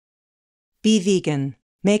be vegan,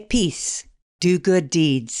 make peace, do good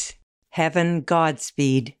deeds. Heaven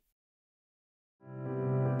Godspeed.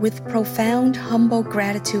 With profound, humble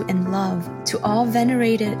gratitude and love to all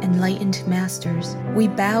venerated enlightened masters, we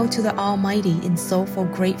bow to the Almighty in soulful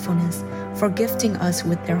gratefulness for gifting us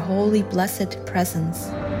with their holy blessed presence.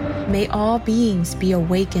 May all beings be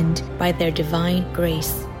awakened by their divine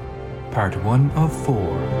grace. Part 1 of 4.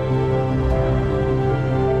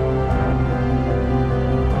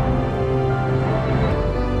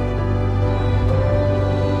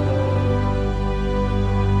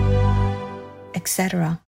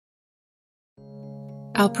 Etc.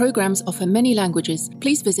 Our programs offer many languages.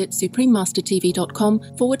 Please visit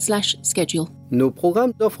suprememastertv.com/schedule. Nos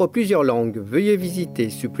programmes offrent plusieurs langues. Veuillez visiter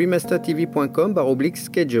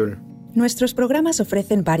suprememastertv.com/schedule. Nuestros programas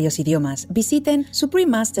ofrecen varios idiomas. Visiten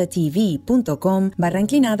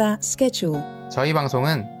suprememastertv.com/schedule. 저희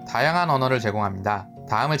방송은 다양한 언어를 제공합니다.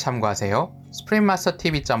 다음을 참고하세요.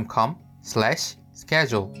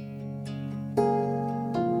 suprememastertv.com/schedule.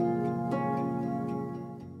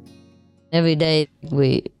 Every day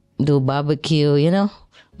we do barbecue,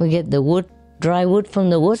 We get the wood, dry wood from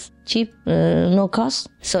the woods, cheap, no cost.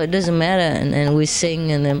 So it doesn't matter. And we sing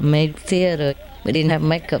and then make theater. We didn't have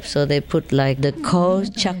makeup, so they put like the coal,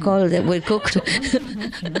 charcoal that we cooked.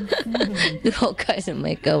 Do all kinds of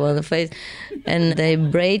makeup on the face. And they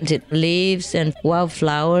braided leaves and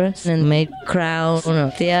wildflowers and made crown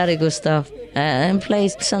or theatrical stuff. And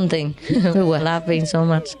played something. We were laughing so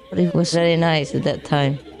much. It was very nice at that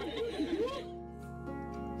time.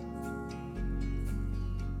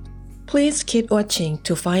 Please keep watching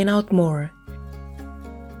to find out more.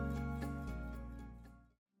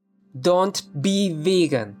 Don't be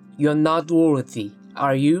vegan. You're not worthy,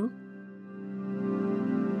 are you?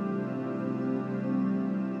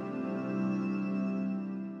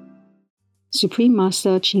 Supreme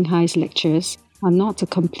Master Ching Hai's lectures are not a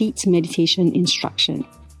complete meditation instruction.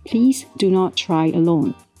 Please do not try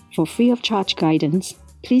alone. For free of charge guidance,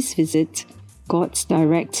 please visit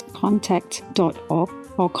godsdirectcontact.org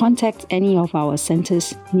or contact any of our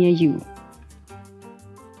centers near you.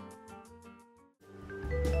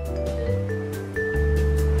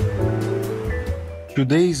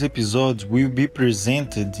 Today's episode will be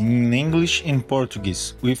presented in English and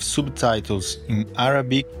Portuguese with subtitles in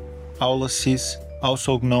Arabic, Aulices,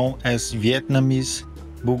 also known as Vietnamese,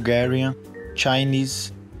 Bulgarian,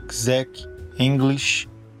 Chinese, Kazakh, English,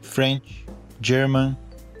 French, German,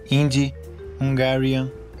 Hindi,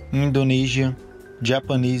 Hungarian, Indonesian,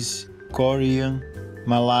 Japanese, Korean,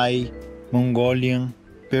 Malay, Mongolian,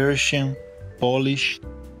 Persian, Polish,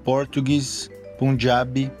 Portuguese,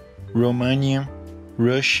 Punjabi, Romanian,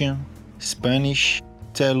 Russian, Spanish,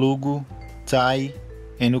 Telugu, Thai,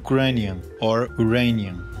 and Ukrainian or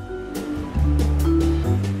Iranian.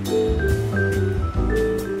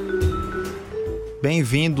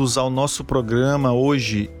 Bem-vindos ao nosso programa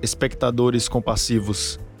hoje, espectadores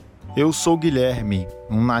compassivos. Eu sou Guilherme,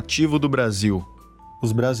 um nativo do Brasil.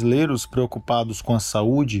 Os brasileiros preocupados com a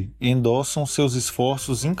saúde endossam seus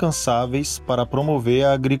esforços incansáveis para promover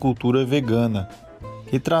a agricultura vegana,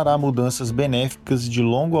 que trará mudanças benéficas de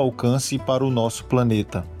longo alcance para o nosso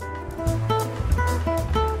planeta.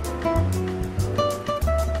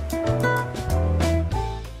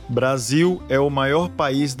 Brasil é o maior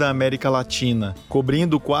país da América Latina,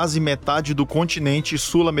 cobrindo quase metade do continente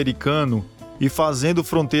sul-americano e fazendo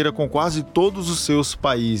fronteira com quase todos os seus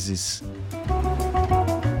países.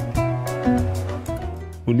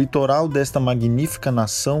 O litoral desta magnífica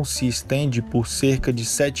nação se estende por cerca de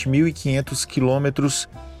 7.500 quilômetros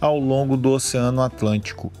ao longo do Oceano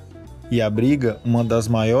Atlântico e abriga uma das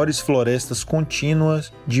maiores florestas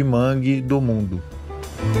contínuas de mangue do mundo.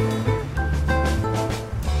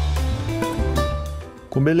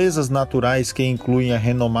 Com belezas naturais que incluem a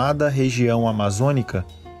renomada região amazônica,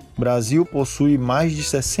 o Brasil possui mais de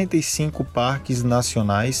 65 parques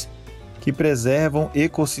nacionais que preservam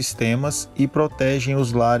ecossistemas e protegem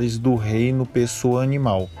os lares do reino pessoa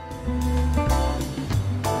animal.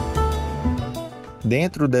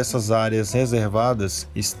 Dentro dessas áreas reservadas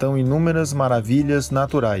estão inúmeras maravilhas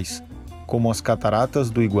naturais, como as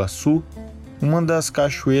Cataratas do Iguaçu, uma das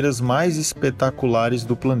cachoeiras mais espetaculares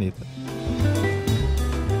do planeta.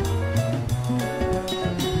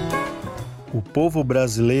 O povo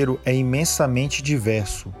brasileiro é imensamente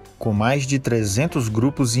diverso, com mais de 300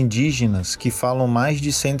 grupos indígenas que falam mais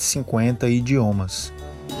de 150 idiomas.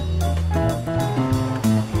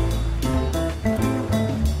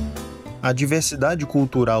 A diversidade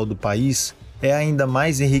cultural do país é ainda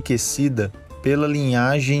mais enriquecida pela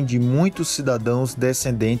linhagem de muitos cidadãos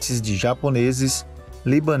descendentes de japoneses,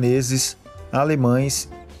 libaneses, alemães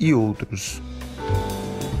e outros.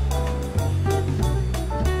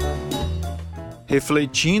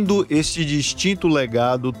 Refletindo este distinto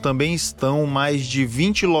legado, também estão mais de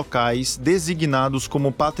 20 locais designados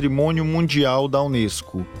como Patrimônio Mundial da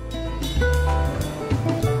Unesco.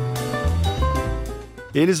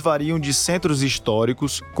 Eles variam de centros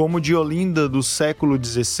históricos, como de Olinda do século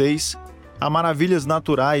XVI, a maravilhas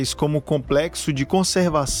naturais como o Complexo de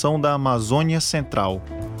Conservação da Amazônia Central.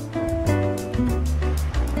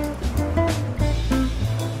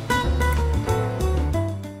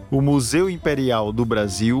 O Museu Imperial do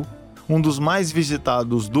Brasil, um dos mais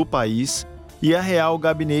visitados do país, e a Real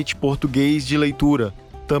Gabinete Português de Leitura,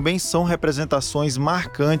 também são representações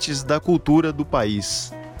marcantes da cultura do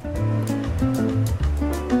país.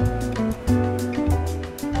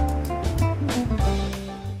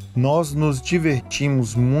 Nós nos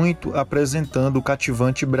divertimos muito apresentando o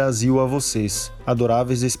cativante Brasil a vocês,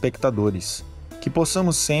 adoráveis espectadores. Que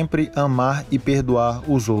possamos sempre amar e perdoar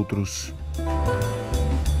os outros.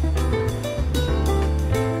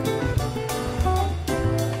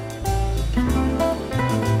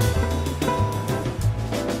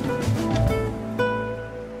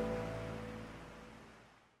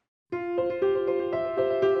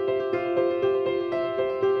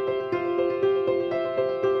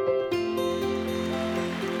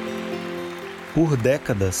 Por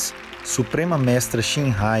décadas, Suprema Mestra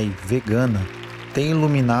Shinhai, vegana, tem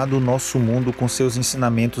iluminado o nosso mundo com seus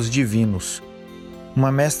ensinamentos divinos.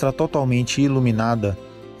 Uma mestra totalmente iluminada,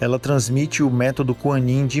 ela transmite o método Kuan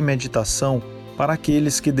Yin de meditação para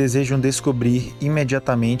aqueles que desejam descobrir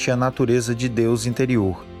imediatamente a natureza de Deus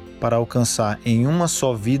interior, para alcançar em uma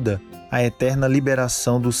só vida a eterna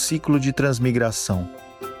liberação do ciclo de transmigração.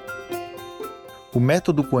 O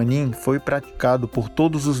método Kuan Yin foi praticado por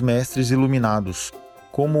todos os mestres iluminados,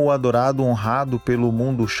 como o adorado honrado pelo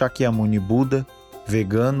mundo Shakyamuni Buda,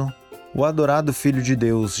 vegano, o adorado Filho de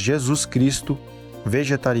Deus Jesus Cristo,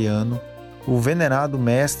 vegetariano, o venerado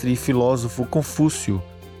mestre e filósofo Confúcio,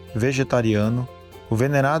 vegetariano, o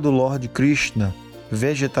venerado Lord Krishna,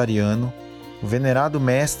 vegetariano, o venerado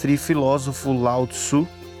mestre e filósofo Lao Tzu,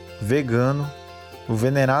 vegano, o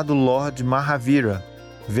venerado Lord Mahavira,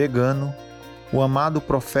 vegano, o amado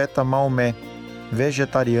profeta Maomé,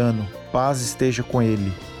 vegetariano, paz esteja com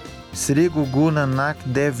ele, Sri Guru Nanak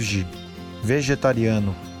Dev Ji,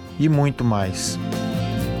 vegetariano, e muito mais.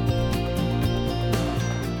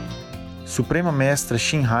 Suprema Mestra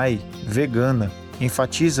Shinhai, vegana,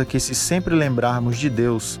 enfatiza que se sempre lembrarmos de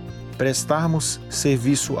Deus, prestarmos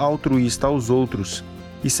serviço altruísta aos outros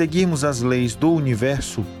e seguirmos as leis do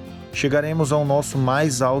universo, chegaremos ao nosso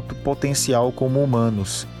mais alto potencial como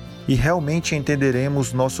humanos e realmente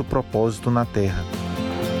entenderemos nosso propósito na Terra.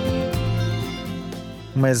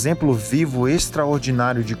 Um exemplo vivo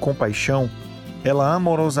extraordinário de compaixão, ela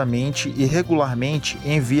amorosamente e regularmente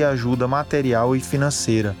envia ajuda material e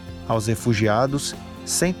financeira aos refugiados,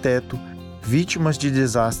 sem teto, vítimas de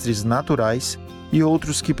desastres naturais e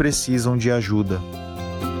outros que precisam de ajuda.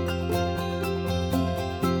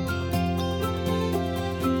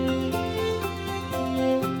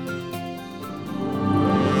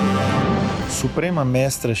 Suprema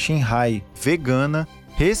Mestra Shinhai, vegana,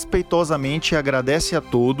 respeitosamente agradece a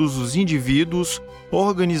todos os indivíduos,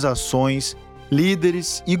 organizações,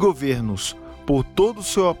 líderes e governos por todo o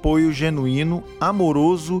seu apoio genuíno,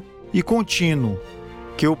 amoroso e contínuo.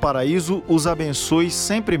 Que o paraíso os abençoe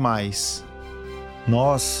sempre mais.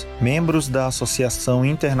 Nós, membros da Associação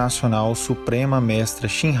Internacional Suprema Mestra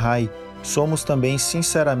Shinhai, somos também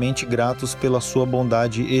sinceramente gratos pela sua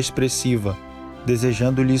bondade expressiva,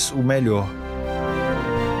 desejando-lhes o melhor.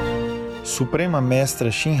 Suprema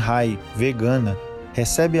Mestra Shinhai, vegana,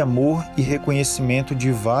 recebe amor e reconhecimento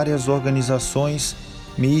de várias organizações,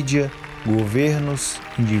 mídia, governos,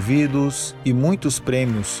 indivíduos e muitos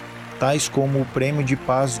prêmios, tais como o Prêmio de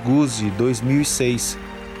Paz Guzi 2006,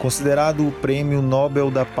 considerado o Prêmio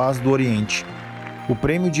Nobel da Paz do Oriente, o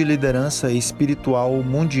Prêmio de Liderança Espiritual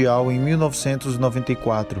Mundial em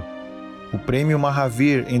 1994, o Prêmio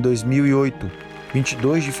Mahavir em 2008,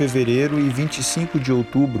 22 de fevereiro e 25 de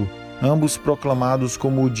outubro, ambos proclamados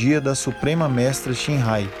como o Dia da Suprema Mestra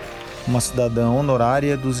Shinhai, uma cidadã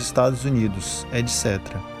honorária dos Estados Unidos, etc.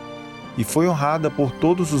 E foi honrada por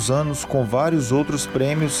todos os anos com vários outros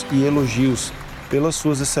prêmios e elogios pelas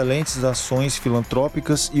suas excelentes ações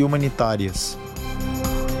filantrópicas e humanitárias.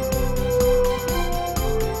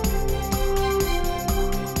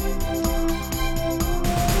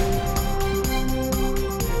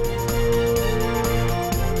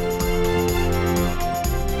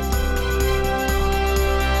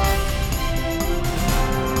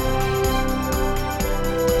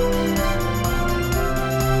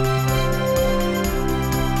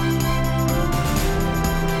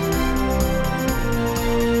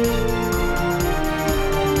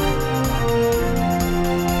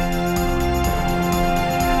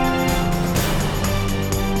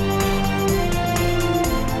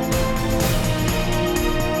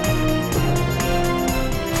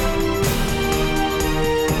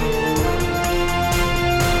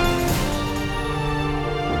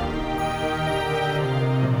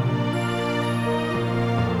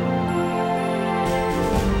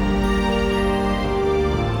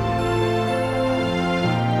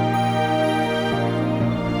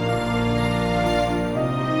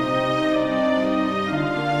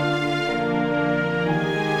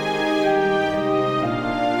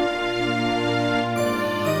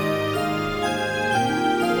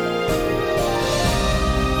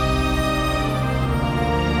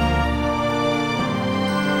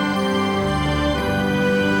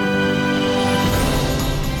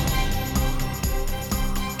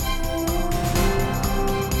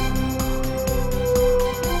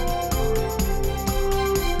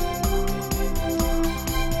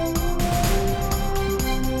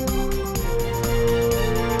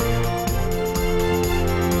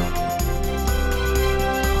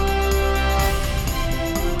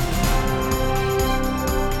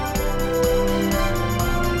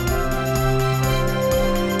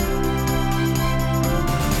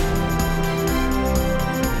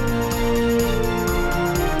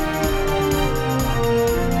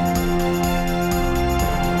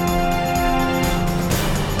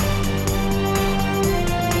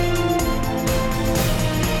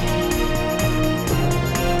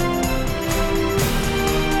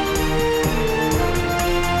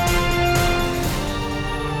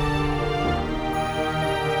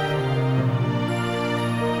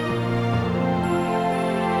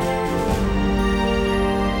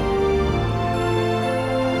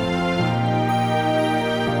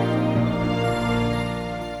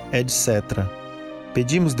 etc.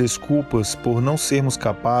 Pedimos desculpas por não sermos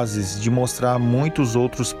capazes de mostrar muitos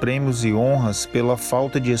outros prêmios e honras pela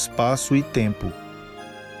falta de espaço e tempo.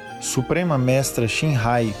 Suprema Mestra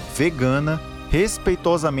Shinhai, vegana,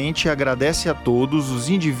 respeitosamente agradece a todos os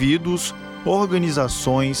indivíduos,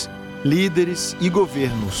 organizações, líderes e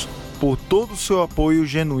governos por todo o seu apoio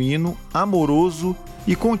genuíno, amoroso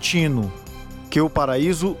e contínuo. Que o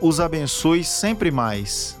paraíso os abençoe sempre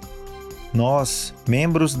mais. Nós,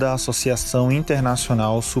 membros da Associação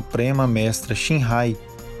Internacional Suprema Mestra Shinhai,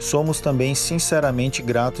 somos também sinceramente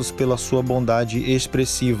gratos pela sua bondade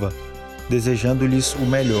expressiva, desejando-lhes o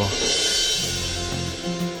melhor.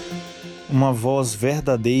 Uma voz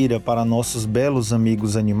verdadeira para nossos belos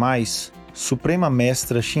amigos animais, Suprema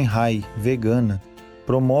Mestra Shinhai, vegana,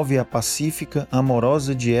 promove a pacífica,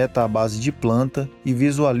 amorosa dieta à base de planta e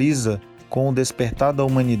visualiza, com o despertar da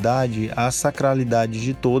humanidade, a sacralidade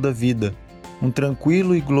de toda a vida, um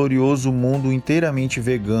tranquilo e glorioso mundo inteiramente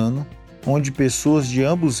vegano, onde pessoas de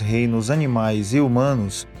ambos reinos, animais e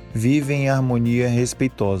humanos, vivem em harmonia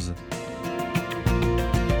respeitosa.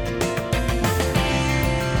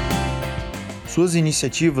 Suas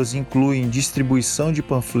iniciativas incluem distribuição de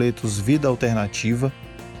panfletos Vida Alternativa,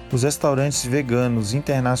 os restaurantes veganos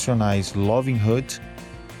internacionais Loving Hut,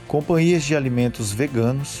 companhias de alimentos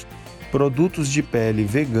veganos, produtos de pele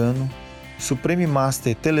vegano, Supreme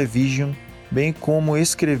Master Television, bem como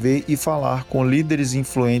escrever e falar com líderes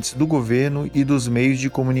influentes do governo e dos meios de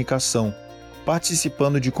comunicação,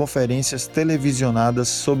 participando de conferências televisionadas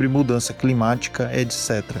sobre mudança climática,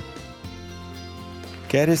 etc.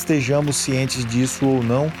 Quer estejamos cientes disso ou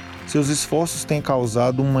não, seus esforços têm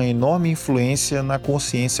causado uma enorme influência na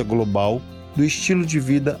consciência global do estilo de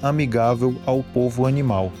vida amigável ao povo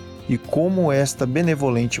animal e como esta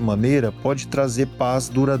benevolente maneira pode trazer paz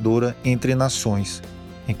duradoura entre nações,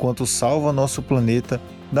 enquanto salva nosso planeta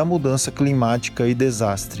da mudança climática e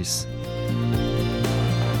desastres.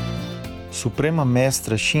 Suprema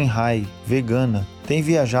Mestra Shinhai, vegana, tem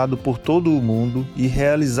viajado por todo o mundo e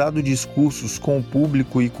realizado discursos com o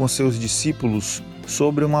público e com seus discípulos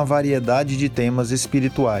sobre uma variedade de temas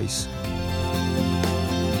espirituais.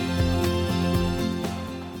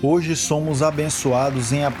 Hoje somos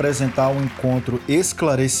abençoados em apresentar um encontro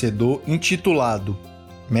esclarecedor intitulado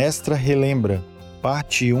Mestra Relembra,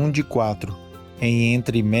 parte 1 de 4, em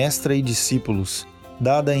Entre Mestra e Discípulos,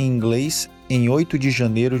 dada em inglês em 8 de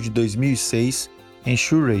janeiro de 2006, em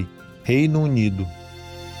Surrey, Reino Unido.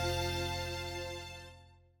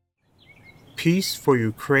 Peace for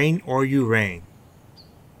Ukraine or Ukraine.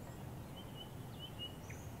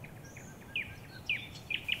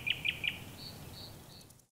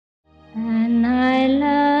 And I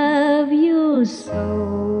love you so.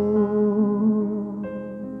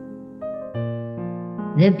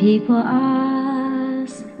 The people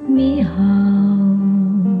ask me how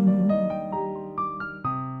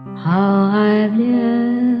I've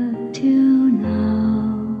lived till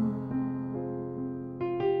now.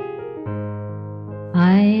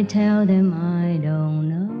 I tell them I don't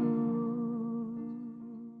know.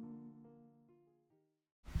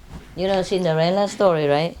 You know Cinderella story,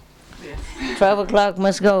 right? 12 o'clock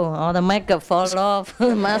must go. All the makeup falls off,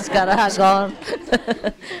 mascara gone,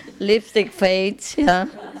 lipstick fades, yeah.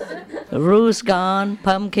 Rouge gone,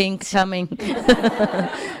 pumpkin coming.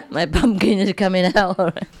 My pumpkin is coming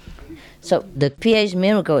out. So the pH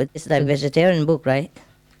Miracle is like vegetarian book, right?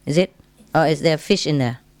 Is it? Or is there fish in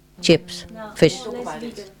there? Chips? No. Fish?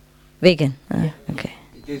 Vegan? Okay.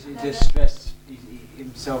 He just stress, he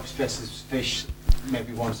himself stresses fish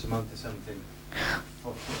maybe once a month or something.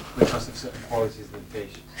 Because of certain qualities in the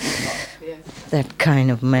fish. That kind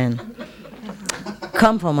of man.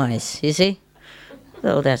 Compromise, you see?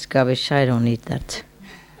 Oh, that's garbage. I don't need that.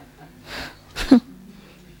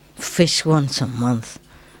 Fish once a month.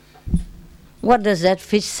 What does that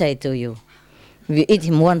fish say to you? If you eat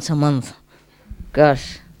him once a month.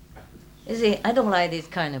 Gosh. You see, I don't like these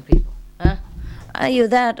kind of people. Huh? Are you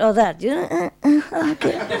that or that? You know,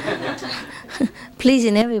 okay.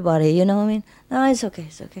 Pleasing everybody, you know what I mean? No, it's okay,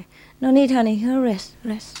 it's okay. No need, honey. You rest.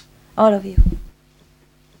 All of you.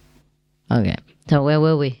 Okay, so where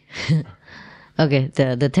were we? Okay,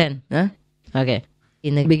 the 10, huh? Okay.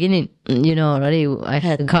 In the beginning, you know, already I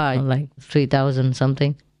had a car, like 3,000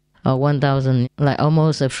 something, or 1,000, like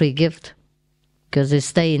almost a free gift. Because it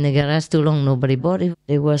stayed in the garage too long, nobody bought it.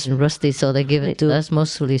 It was rusty, so they give it to us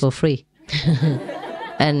mostly for free.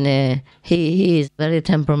 And he is very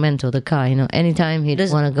temperamental, the car, you know. Anytime he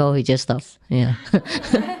doesn't want to go, he just stops. Yeah.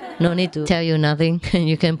 No need to tell you nothing.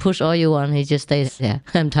 You can push all you want, he just stays there.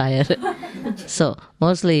 I'm tired. So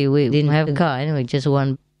mostly we didn't have a car anyway, just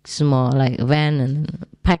one small like van and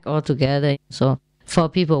pack all together. So 4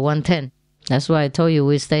 people, 1 tent. That's why I told you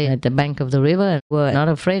we stay at the bank of the river and we're not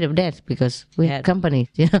afraid of death because we had company.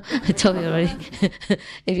 I told you already.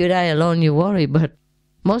 If you die alone, you worry. But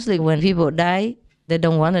mostly when people die, they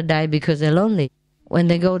don't want to die because they're lonely. When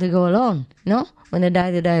they go alone. When they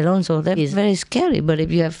die alone. So that is very scary. But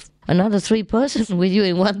if you have another 3 persons with you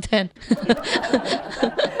in 1 tent.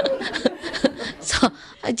 So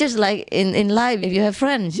I just like in life, if you have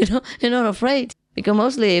friends, you're not afraid. Because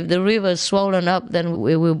mostly if the river is swollen up, then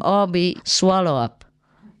we will all be swallowed up.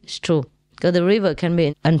 It's true. Because the river can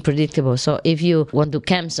be unpredictable. So if you want to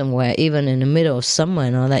camp somewhere, even in the middle of summer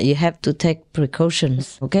and all that, you have to take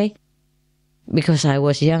precautions, okay? Because I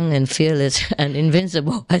was young and fearless and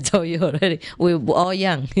invincible, I told you already. We were all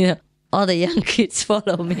young, All the young kids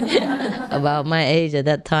follow me. About my age at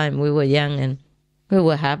that time, we were young and we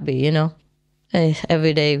were happy,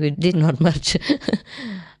 Every day we did not much.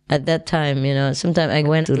 At that time, sometimes I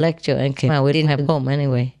went to lecture and came out. We didn't have home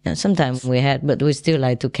anyway. Sometimes we had, but we still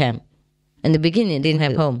like to camp. In the beginning, didn't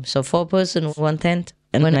have home. So 4 persons, 1 tent.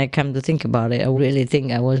 And when I come to think about it, I really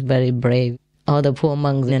think I was very brave. All the poor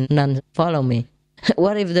monks and nuns follow me.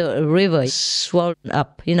 What if the river is swollen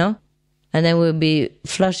up, And then we'll be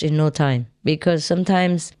flushed in no time. Because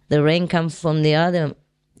sometimes the rain comes from the other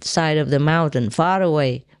side of the mountain, far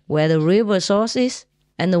away, where the river source is.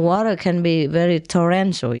 And the water can be very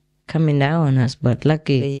torrential coming down on us. But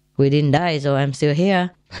lucky we didn't die, so I'm still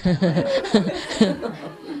here.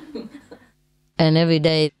 And every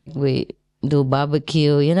day we do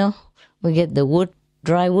barbecue, We get the wood,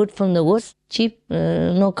 dry wood from the woods, cheap,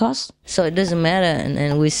 no cost. So it doesn't matter.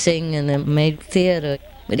 And we sing and then make theater.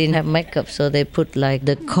 We didn't have makeup, so they put like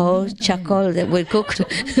the coal, charcoal that we cooked.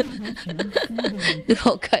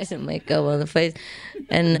 All kinds of makeup on the face.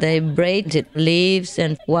 And they braided leaves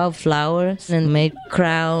and wildflowers and made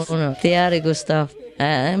crowns, theatrical stuff.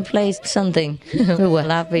 And played something. We were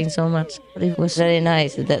laughing so much. It was very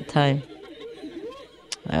nice at that time.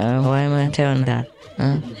 Why am I telling that?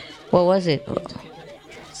 What was it?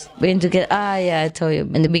 Being together. Yeah, I told you.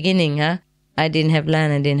 In the beginning, I didn't have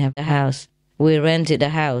land, I didn't have a house. We rented a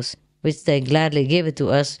house, which they gladly gave it to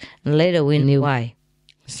us, and later we knew why.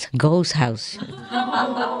 It's a ghost house.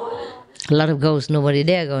 A lot of ghosts, nobody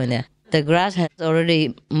dare go in there. The grass has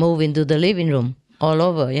already moved into the living room, all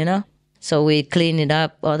over, So we cleaned it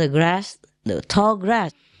up, all the grass, the tall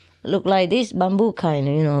grass, look like this bamboo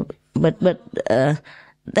kind, But that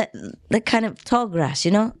kind of tall grass,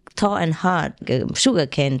 tall and hard, sugar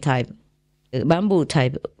cane type. Bamboo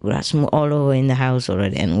type grass all over in the house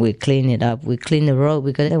already, and we clean it up. We clean the road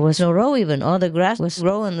because there was no road even. All the grass was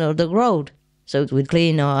growing on the road. So we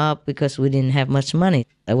clean all up because we didn't have much money.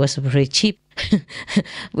 It was very cheap.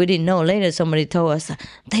 We didn't know. Later somebody told us,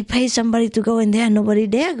 they paid somebody to go in there. Nobody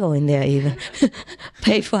dare go in there even.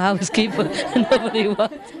 Pay for housekeeper. Nobody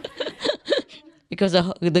wants. Because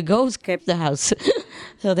the ghosts kept the house.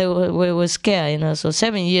 So we were scared, So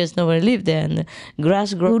 7 years nobody lived there, and the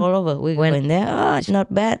grass grew all over. We went in there, it's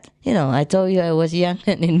not bad. I told you I was young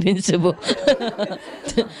and invincible.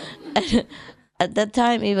 At that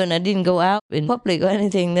time, even I didn't go out in public or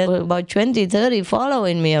anything. There were about 20, 30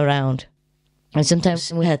 following me around. And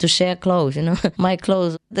sometimes we had to share clothes, My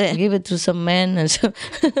clothes, they give it to some men and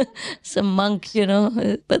some monks,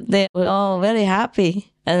 But they were all very happy.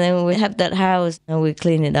 And then we have that house and we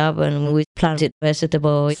clean it up and we planted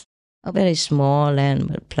vegetables. A very small land,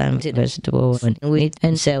 but planted vegetables. And we eat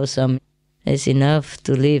and sell some. It's enough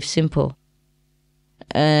to live simple.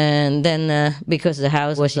 And then because the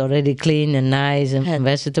house was already clean and nice and had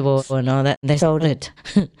vegetables and all that, they sold it.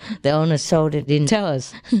 The owner sold it, didn't tell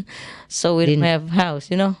us. So we didn't have a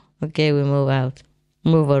house, Okay, we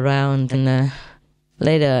move around. And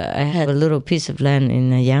later I had a little piece of land in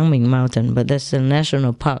Yangming Mountain, but that's a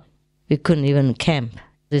national park. We couldn't even camp.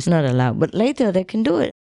 It's not allowed. But later they can do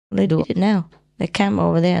it. They do it now. They camp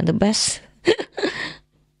over there, the best.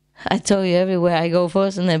 I told you everywhere I go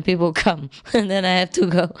first and then people come. And then I have to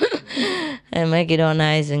go and make it all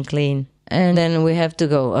nice and clean. And then we have to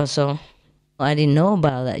go also. I didn't know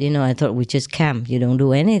about that. I thought we just camp. You don't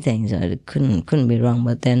do anything. So it couldn't be wrong.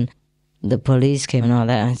 But then the police came and all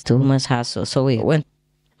that. It's too much hassle. So we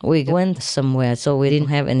went somewhere. So we didn't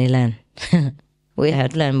have any land. We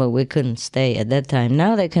had land, but we couldn't stay at that time.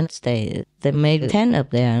 Now they can stay. They made a tent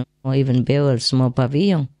up there or even built a small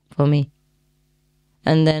pavilion for me.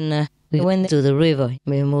 And then we went to the river.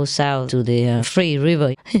 We moved south to the free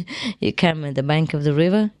river. You come at the bank of the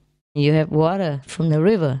river. You have water from the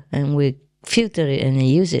river, and we filter it and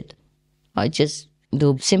use it. Or just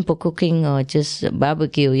do simple cooking or just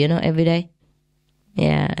barbecue, every day.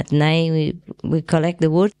 Yeah, at night we collect the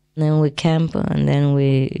wood Then we camp, and then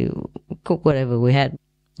we cook whatever we had.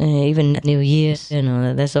 Even New Year's,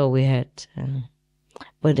 that's all we had.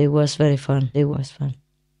 But it was very fun. It was fun.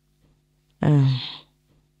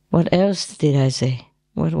 What else did I say?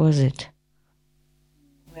 What was it?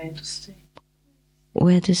 Where to stay?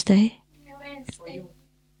 Where to stay?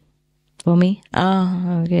 For me?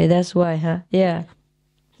 Oh, okay, that's why, huh? Yeah.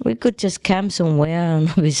 We could just camp somewhere on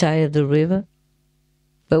the side of the river.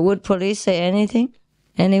 But would police say anything?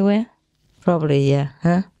 Anywhere? Probably, yeah,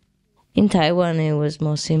 huh? In Taiwan, it was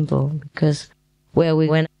more simple because where we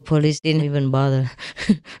went, police didn't even bother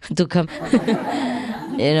to come.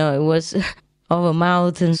 It was over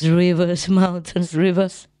mountains, rivers,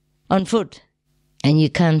 on foot. And you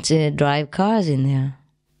can't drive cars in there.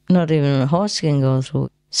 Not even a horse can go through.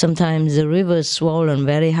 Sometimes the river is swollen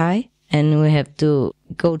very high, and we have to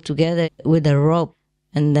go together with a rope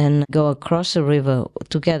and then go across the river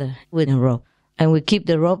together with a rope. And we keep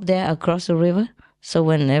the rope there across the river, so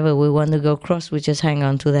whenever we want to go across, we just hang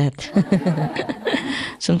on to that.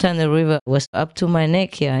 Sometimes the river was up to my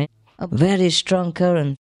neck here. A very strong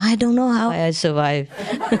current. I don't know how I survived.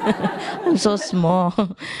 I'm so small.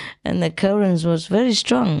 And the current was very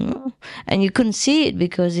strong. And you couldn't see it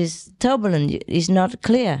because it's turbulent. It's not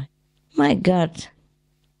clear. My God.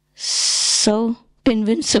 So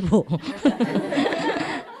invincible.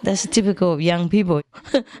 That's typical of young people.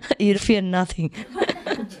 You fear nothing.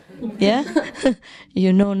 Yeah?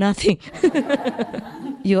 You know nothing.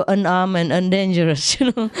 You're unarmed and undangerous,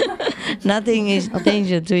 Nothing is a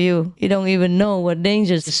danger to you. You don't even know what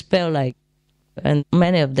danger spell like. And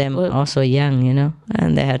many of them were also young,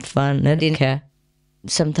 and they had fun. They didn't care.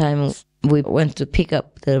 Sometimes we went to pick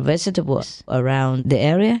up the vegetables around the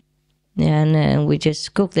area, and we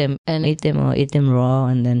just cook them and eat them or eat them raw.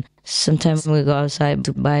 And then sometimes we go outside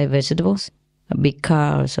to buy vegetables, a big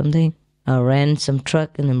car or something, or rent some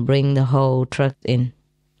truck and then bring the whole truck in.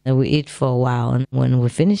 And we eat for a while, and when we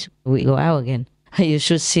finish, we go out again. You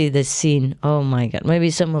should see the scene. Oh my God. Maybe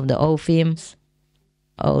some of the old films,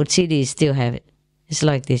 old cities still have it. It's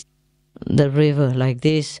like this. The river like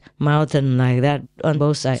this, mountain like that on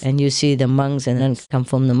both sides. And you see the monks and then come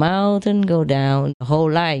from the mountain, go down, the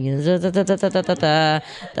whole line. You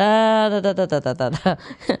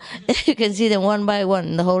can see them one by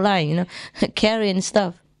one, the whole line, carrying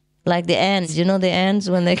stuff. Like the ants, the ants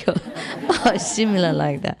when they go, it's similar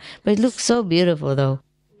like that. But it looks so beautiful though,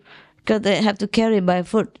 because they have to carry by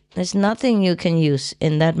foot. There's nothing you can use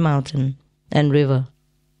in that mountain and river,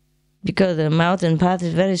 because the mountain path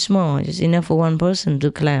is very small, just enough for one person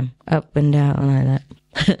to climb up and down like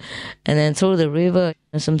that. And then through the river,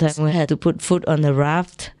 sometimes we had to put foot on the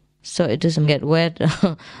raft so it doesn't get wet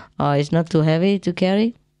or it's not too heavy to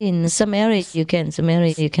carry. In some areas you can, some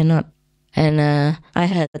areas you cannot. And I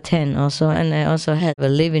had a tent also, and I also had a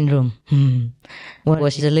living room. What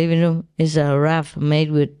was the living room? It's a raft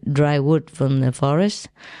made with dry wood from the forest,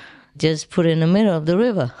 just put in the middle of the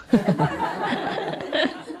river.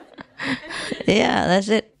 Yeah, that's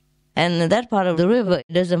it. And that part of the river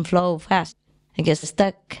doesn't flow fast. It gets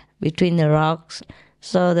stuck between the rocks,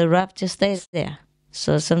 so the raft just stays there.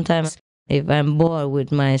 So sometimes if I'm bored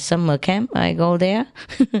with my summer camp, I go there,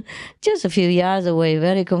 just a few yards away,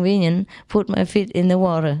 very convenient, put my feet in the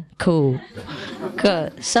water, cool.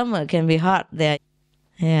 Because summer can be hot there.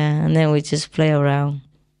 Yeah, and then we just play around.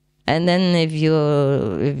 And then if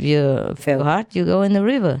you feel hot, you go in the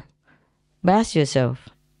river, bath yourself.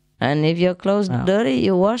 And if your clothes are dirty,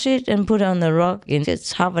 you wash it and put it on the rock in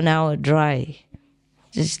just half an hour dry.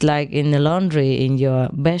 Just like in the laundry in your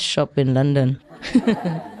best shop in London.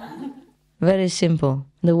 Very simple.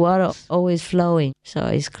 The water always flowing, so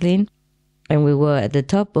it's clean. And we were at the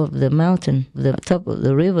top of the mountain, the top of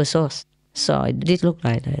the river source. So it did look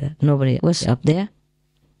like that. Nobody was up there.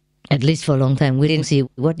 At least for a long time. We didn't see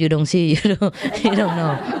what you don't see, you don't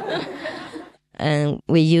know. And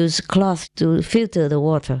we use cloth to filter the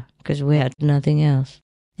water because we had nothing else.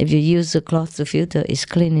 If you use the cloth to filter, it's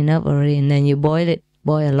clean enough already, and then you boil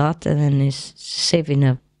a lot, and then it's safe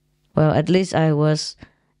enough. Well, at least I was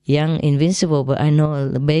young, invincible, but I know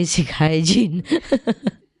the basic hygiene.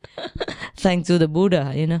 Thanks to the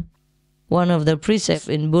Buddha, One of the precepts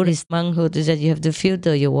in Buddhist monkhood is that you have to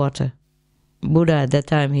filter your water. Buddha at that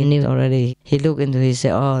time, he knew already. He looked into it, he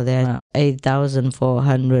said, there are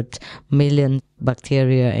 8,400 million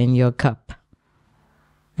bacteria in your cup.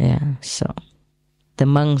 Yeah, so the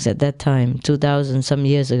monks at that time, 2,000 some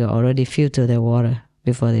years ago, already filter their water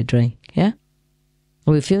before they drink, yeah?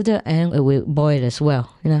 We filter and we boil as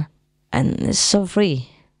well, And it's so free,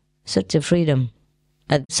 such a freedom.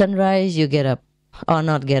 At sunrise, you get up, or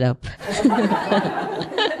not get up.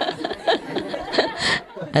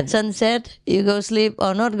 At sunset, you go sleep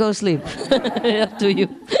or not go sleep. Up to you.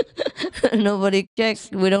 Nobody checks.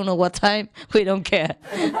 We don't know what time. We don't care.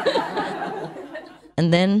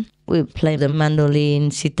 And then we play the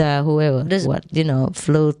mandolin, sitar, whoever. This is what,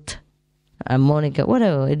 flute, harmonica,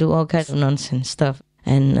 whatever. We do all kinds of nonsense stuff.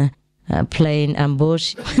 And playing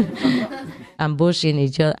ambush. Ambushing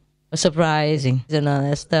each other. Surprising and all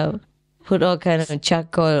that stuff. Put all kinds of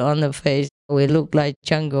charcoal on the face. We look like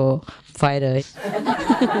jungle fighters.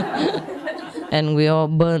 And we all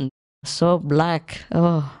burn so black.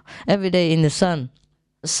 Oh, every day in the sun.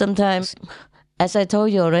 Sometimes, as I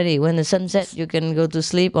told you already, when the sun sets, you can go to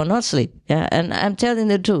sleep or not sleep. Yeah, and I'm telling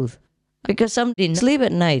the truth. Because some didn't sleep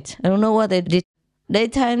at night. I don't know what they did.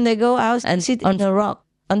 Daytime, they go out and sit on the rock,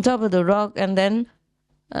 on top of the rock, and then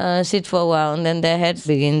sit for a while, and then their head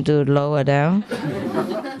begin to lower down.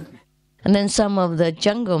 And then some of the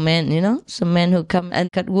jungle men, some men who come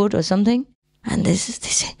and cut wood or something, and they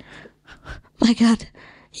say, my God,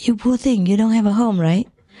 you poor thing, you don't have a home, right?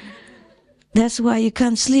 That's why you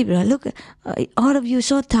can't sleep. Right? Look, all of you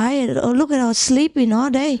so tired. Oh, look at us sleeping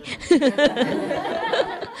all day.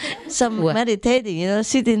 Some were meditating,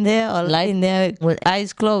 sitting there or lying there with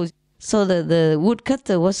eyes closed. So the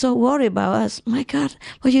woodcutter was so worried about us. My God,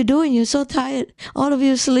 what are you doing? You're so tired. All of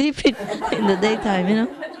you sleeping in the daytime,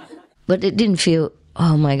 But it didn't feel,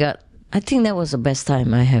 oh my God. I think that was the best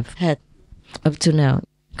time I have had up to now,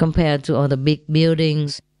 compared to all the big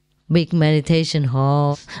buildings, big meditation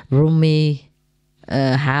hall, roomy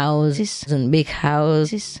houses and big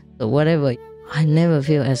houses, or whatever. I never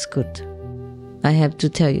feel as good. I have to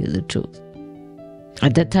tell you the truth.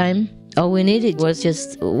 At that time, all we needed was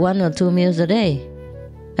just 1 or 2 meals a day.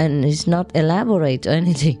 And it's not elaborate or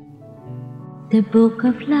anything. The book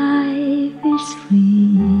of life is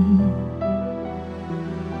free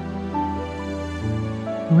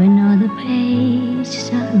when all the pages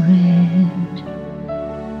are read.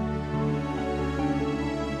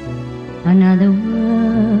 Another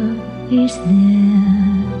world is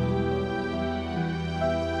there.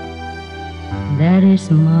 That is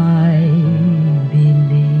my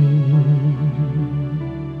belief.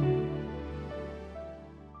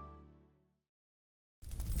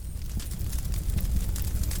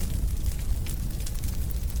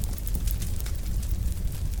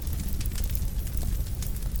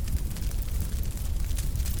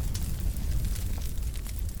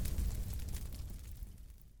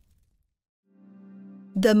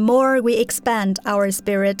 The more we expand our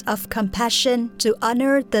spirit of compassion to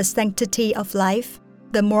honor the sanctity of life,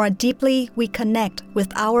 the more deeply we connect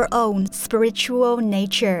with our own spiritual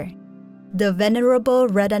nature. The Venerable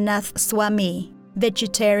Radhanath Swami,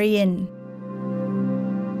 vegetarian.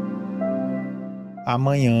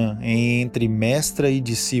 Amanhã, em Entre Mestra e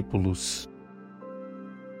Discípulos.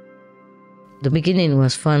 The beginning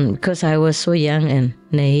was fun because I was so young and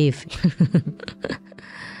naive.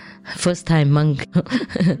 First time monk.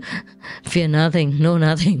 Fear nothing, know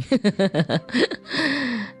nothing.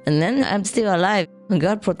 And then I'm still alive.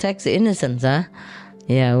 God protects the innocents, huh?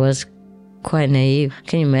 Yeah, I was quite naive.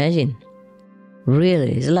 Can you imagine?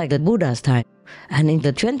 Really, it's like the Buddha's time. And in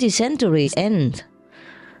the 20th century end,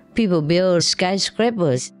 people build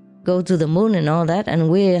skyscrapers, go to the moon and all that, and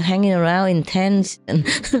we're hanging around in tents and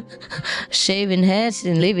shaving heads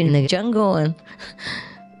and living in the jungle and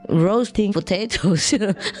roasting potatoes.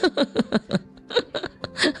 Do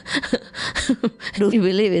you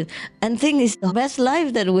believe it? And think it's the best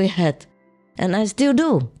life that we had. And I still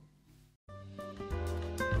do.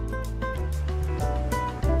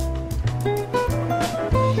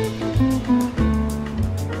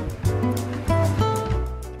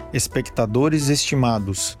 Espectadores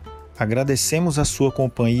estimados, agradecemos a sua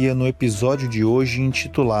companhia no episódio de hoje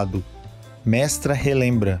intitulado Mestra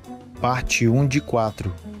Relembra, parte 1 de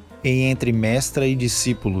 4, em Entre Mestra e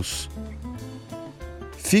Discípulos.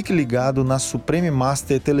 Fique ligado na Supreme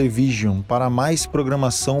Master Television para mais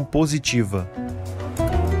programação positiva.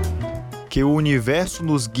 Que o universo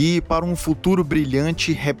nos guie para um futuro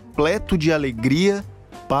brilhante repleto de alegria,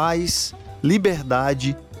 paz,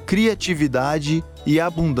 liberdade, criatividade e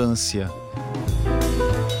abundância.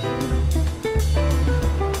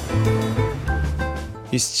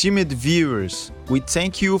 Esteemed viewers, we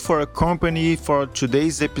thank you for your company for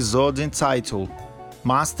today's episode entitled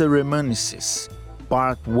Master Reminisces,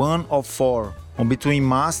 Part 1 of 4, on Between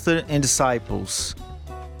Master and Disciples.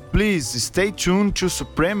 Please stay tuned to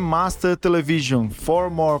Supreme Master Television for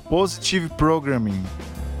more positive programming.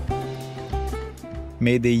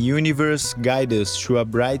 May the universe guide us to a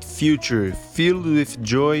bright future filled with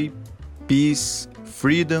joy, peace,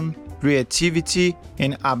 freedom, creativity,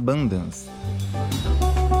 and abundance.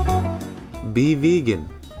 Be vegan,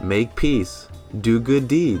 make peace, do good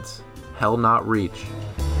deeds, hell not reach.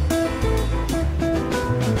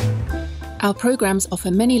 Our programs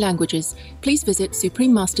offer many languages. Please visit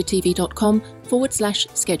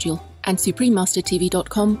suprememastertv.com/schedule and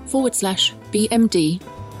suprememastertv.com/BMD.